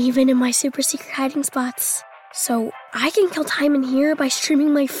 even in my super secret hiding spots. So I can kill time in here by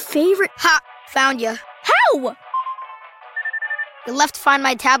streaming my favorite... Ha! Found ya. How? You left Find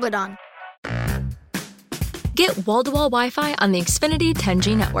My tablet on. Get wall-to-wall Wi-Fi on the Xfinity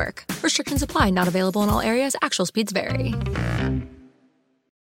 10G network. Restrictions apply. Not available in all areas. Actual speeds vary.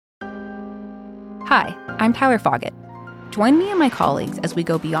 Hi, I'm Tyler Foggett. Join me and my colleagues as we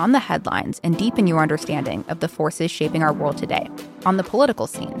go beyond the headlines and deepen your understanding of the forces shaping our world today on The Political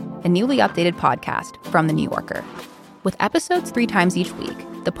Scene, a newly updated podcast from The New Yorker. With episodes 3 times each week,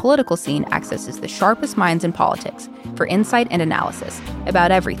 The Political Scene accesses the sharpest minds in politics for insight and analysis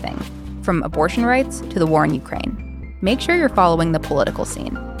about everything, from abortion rights to the war in Ukraine. Make sure you're following The Political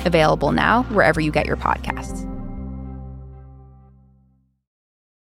Scene, available now wherever you get your podcasts.